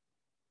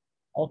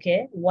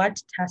 Okay,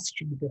 what tasks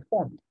should be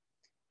performed,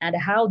 and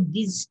how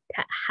these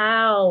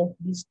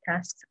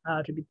tasks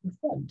are to be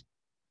performed.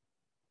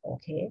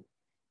 Okay,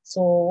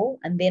 so,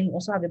 and then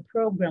also have a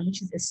program,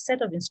 which is a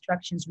set of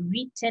instructions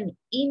written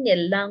in a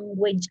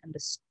language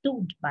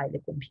understood by the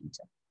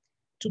computer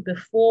to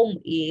perform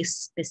a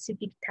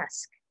specific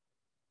task.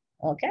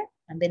 Okay,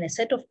 and then a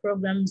set of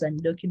programs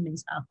and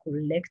documents are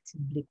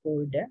collectively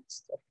called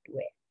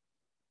software.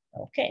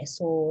 Okay,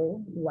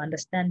 so we'll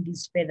understand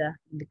this further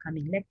in the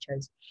coming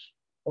lectures.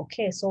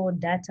 Okay, so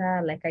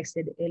data, like I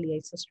said earlier,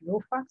 it's just raw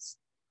facts,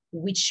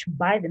 which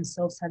by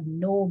themselves have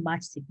no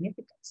much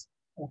significance.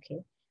 Okay,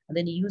 and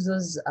then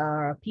users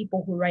are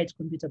people who write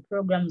computer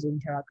programs or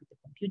interact with the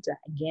computer.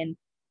 Again,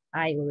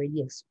 I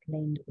already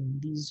explained on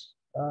these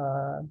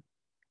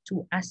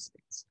two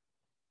aspects.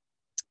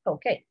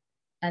 Okay,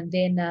 and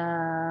then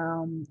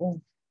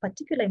of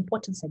particular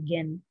importance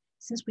again,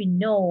 since we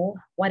know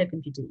what a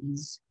computer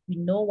is, we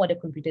know what a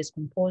computer is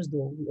composed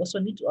of, we also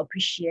need to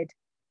appreciate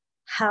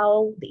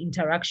how the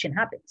interaction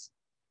happens.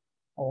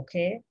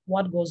 Okay,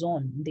 what goes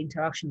on in the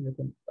interaction with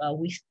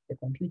the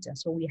computer.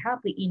 So we have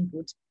the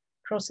input,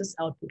 process,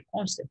 output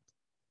concept.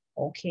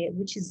 Okay,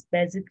 which is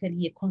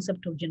basically a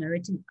concept of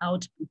generating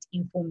output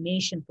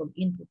information from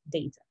input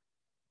data.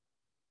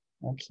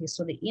 Okay,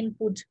 so the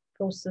input,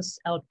 process,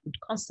 output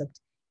concept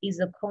is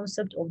a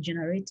concept of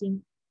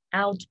generating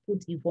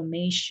output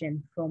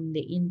information from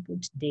the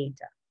input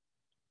data.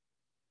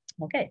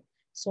 Okay,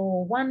 so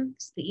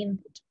once the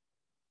input,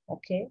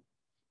 okay,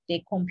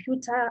 the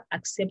computer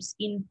accepts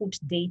input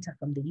data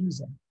from the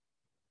user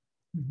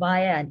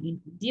via an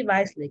input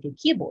device like a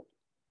keyboard.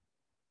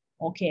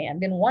 Okay,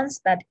 and then once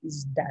that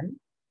is done,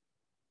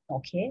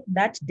 okay,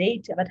 that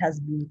data that has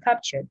been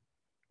captured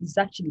is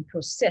actually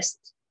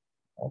processed.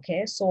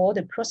 Okay, so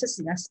the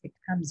processing aspect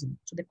comes in.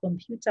 So the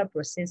computer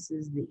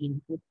processes the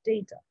input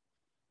data.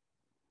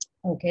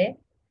 Okay,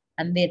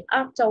 and then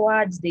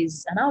afterwards,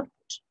 there's an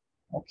output.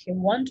 Okay, we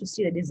want to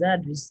see the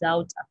desired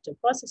result after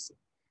processing.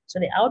 So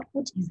the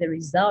output is the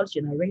result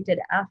generated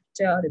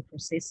after the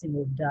processing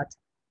of data.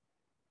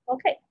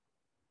 Okay,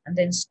 and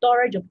then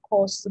storage, of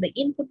course. So the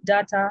input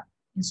data,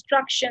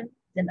 instruction,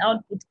 and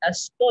output are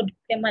stored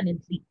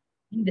permanently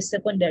in the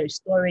secondary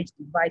storage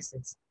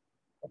devices.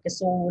 Okay,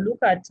 so we'll look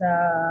at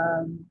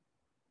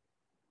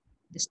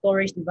the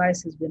storage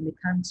devices when they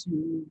come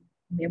to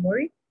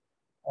memory.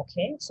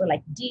 Okay, so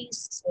like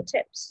disks or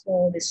tapes.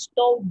 So the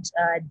stored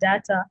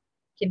data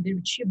can be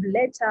retrieved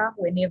later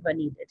whenever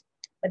needed.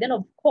 But then,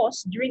 of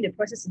course, during the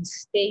processing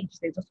stage,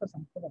 there's also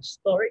some form of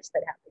storage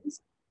that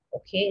happens.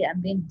 Okay,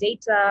 and then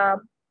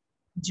data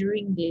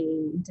during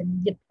the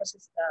intermediate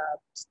process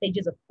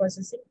stages of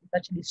processing is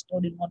actually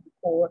stored in what we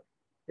call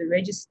the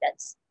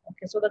registers.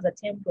 Okay, so those are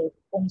temporal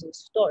forms of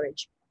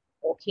storage.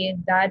 Okay,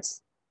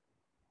 that's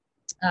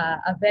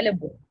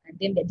available, and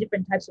then there are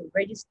different types of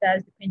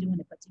registers depending on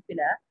a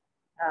particular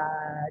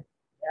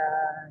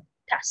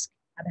task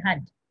at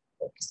hand.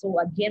 Okay, so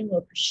again, we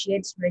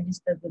appreciate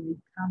registers when we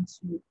come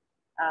to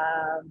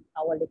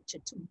our lecture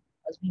 2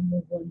 as we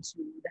move on to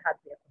the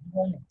hardware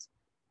component.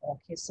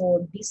 Okay,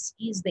 so this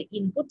is the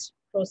input,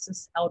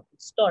 process,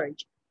 output,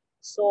 storage.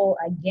 So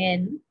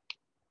again,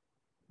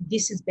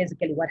 this is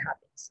basically what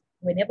happens.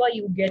 Whenever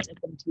you get a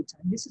computer,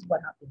 this is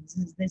what happens.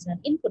 There's an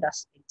input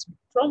aspect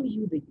from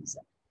you, the user.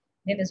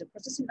 Then there's a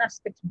processing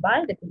aspect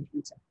by the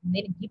computer. And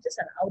then it gives us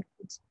an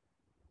output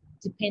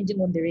depending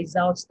on the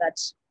results that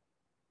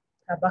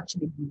have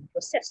actually been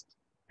processed.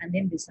 And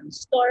then there's some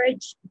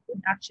storage. We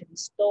could actually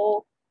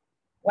store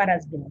what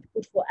has been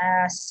output for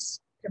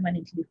us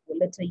permanently for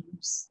later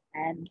use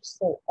and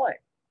so on.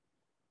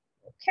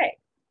 Okay.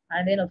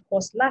 And then, of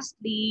course,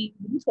 lastly,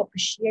 we need to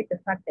appreciate the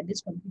fact that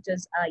these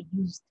computers are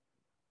used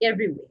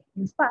everywhere.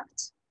 In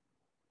fact,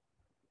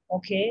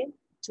 okay,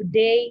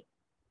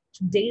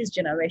 today's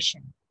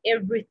generation,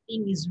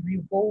 everything is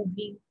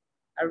revolving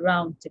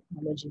around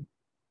technology.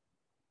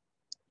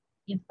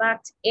 In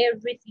fact,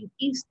 everything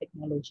is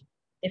technology.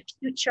 The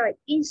future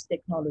is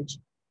technology.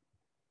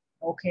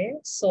 Okay,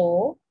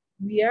 so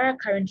we are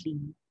currently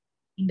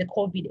in the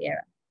COVID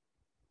era.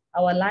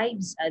 Our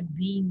lives are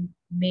being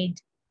made,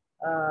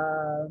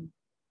 or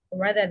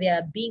rather they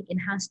are being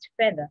enhanced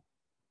further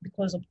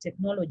because of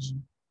technology.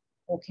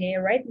 Okay,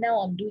 right now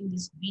I'm doing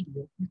this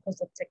video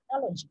because of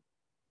technology.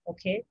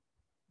 Okay,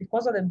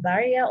 because of the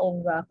barrier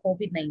of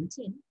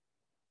COVID-19,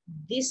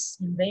 this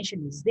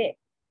invention is there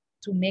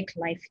to make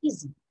life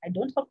easy. I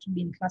don't have to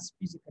be in class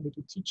physically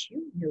to teach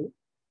you, no,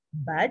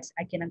 but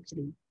I can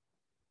actually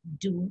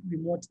do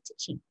remote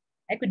teaching.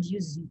 I could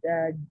use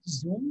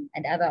Zoom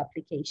and other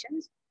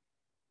applications,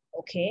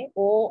 okay,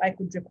 or I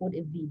could record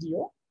a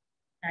video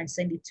and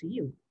send it to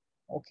you,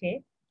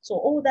 okay? So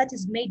all that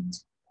is made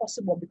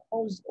possible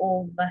because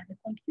of the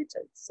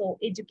computers. So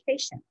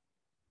education,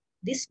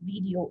 this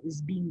video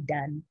is being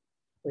done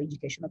for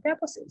educational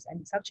purposes,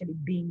 and it's actually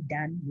being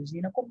done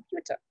using a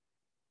computer,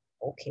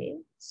 okay?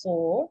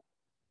 So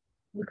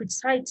we could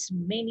cite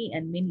many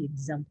and many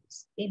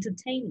examples.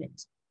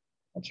 Entertainment,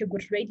 okay,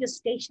 we've got radio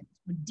stations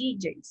with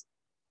DJs.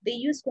 They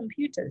use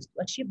computers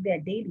to achieve their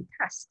daily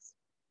tasks.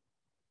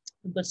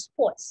 We've got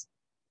sports,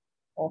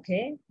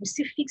 okay? We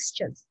see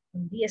fixtures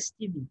on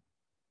DSTV,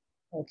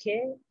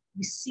 okay?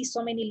 We see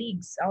so many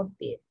leagues out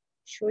there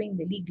showing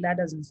the league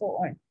ladders and so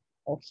on.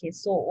 Okay,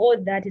 so all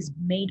that is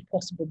made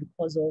possible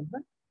because of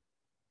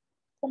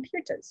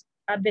computers.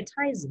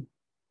 Advertising.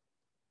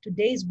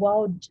 Today's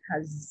world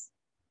has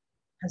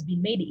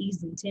been made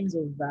easy in terms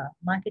of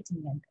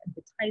marketing and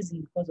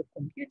advertising because of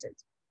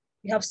computers.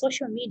 We have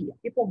social media.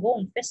 People go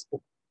on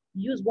Facebook,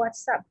 use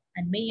WhatsApp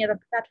and many other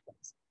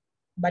platforms.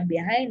 But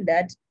behind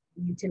that,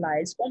 we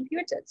utilize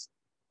computers.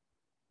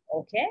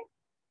 Okay?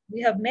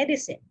 We have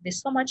medicine.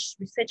 There's so much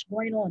research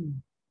going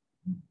on.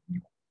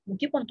 We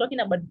keep on talking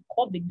about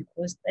COVID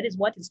because that is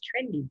what is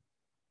trending.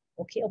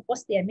 Okay, of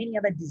course, there are many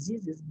other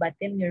diseases, but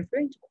then we're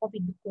referring to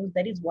COVID because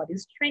that is what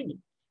is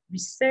trending.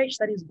 Research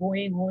that is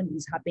going on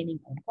is happening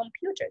on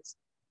computers.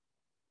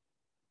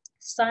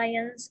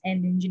 Science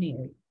and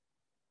engineering.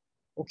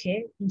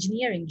 Okay,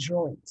 engineering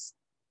drawings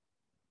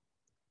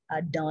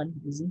are done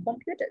using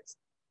computers.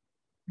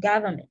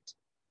 Government.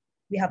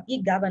 We have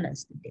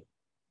e-governance today.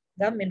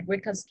 Government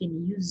workers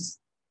can use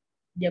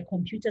their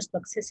computers to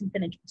access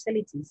internet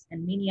facilities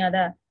and many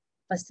other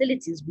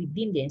facilities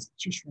within the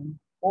institution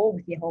or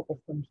with the help of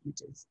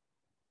computers.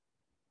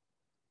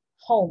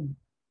 Home.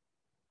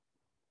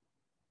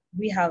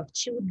 We have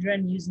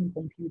children using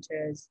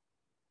computers,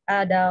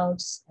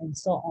 adults, and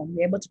so on.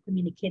 We're able to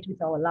communicate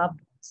with our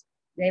loved ones.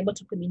 We're able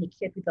to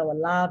communicate with our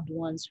loved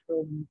ones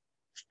from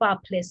far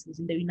places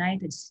in the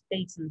United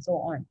States and so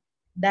on.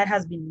 That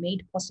has been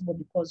made possible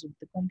because of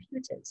the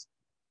computers,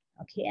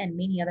 okay, and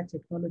many other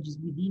technologies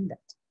within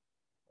that.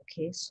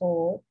 Okay,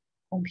 so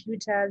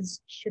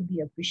computers should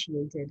be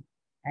appreciated.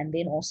 And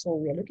then also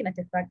we're looking at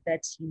the fact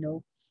that, you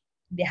know,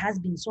 there has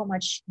been so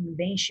much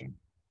invention,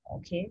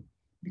 okay,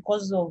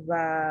 because of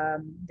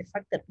the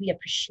fact that we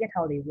appreciate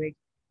how they work,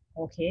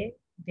 okay,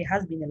 there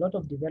has been a lot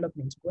of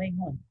development going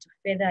on to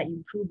further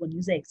improve on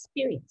user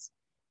experience,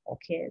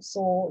 okay.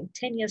 So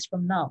 10 years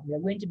from now, we are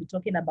going to be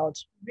talking about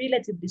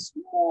relatively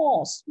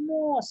small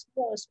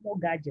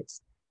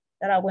gadgets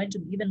that are going to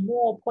be even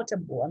more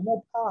portable and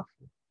more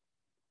powerful,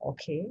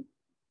 okay,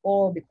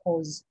 all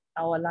because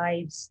our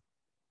lives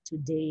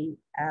today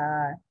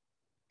are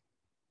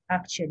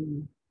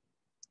actually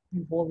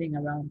revolving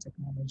around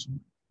technology.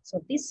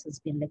 So this has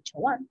been lecture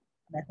 1,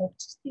 and I hope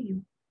to see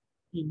you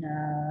in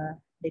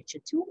lecture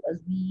 2 as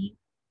we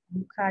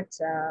look at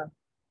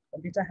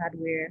computer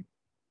hardware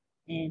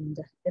and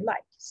the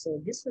like.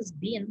 So this has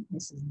been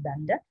Mrs.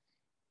 Danda,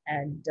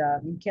 and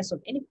in case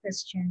of any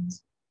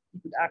questions, you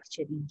could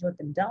actually jot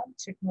them down,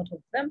 take note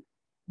of them.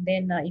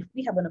 Then if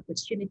we have an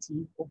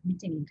opportunity of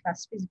meeting in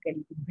class physically,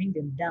 you could bring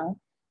them down,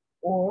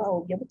 or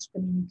I'll be able to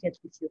communicate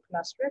with your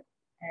class rep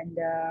and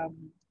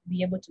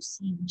be able to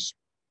see which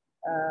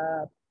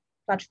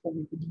platform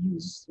we could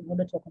use in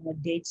order to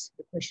accommodate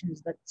the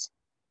questions that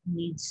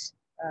needs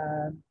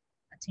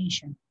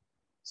attention.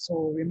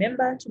 So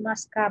remember to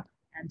mask up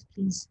and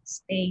please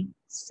stay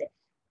safe.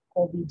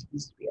 COVID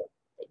is real.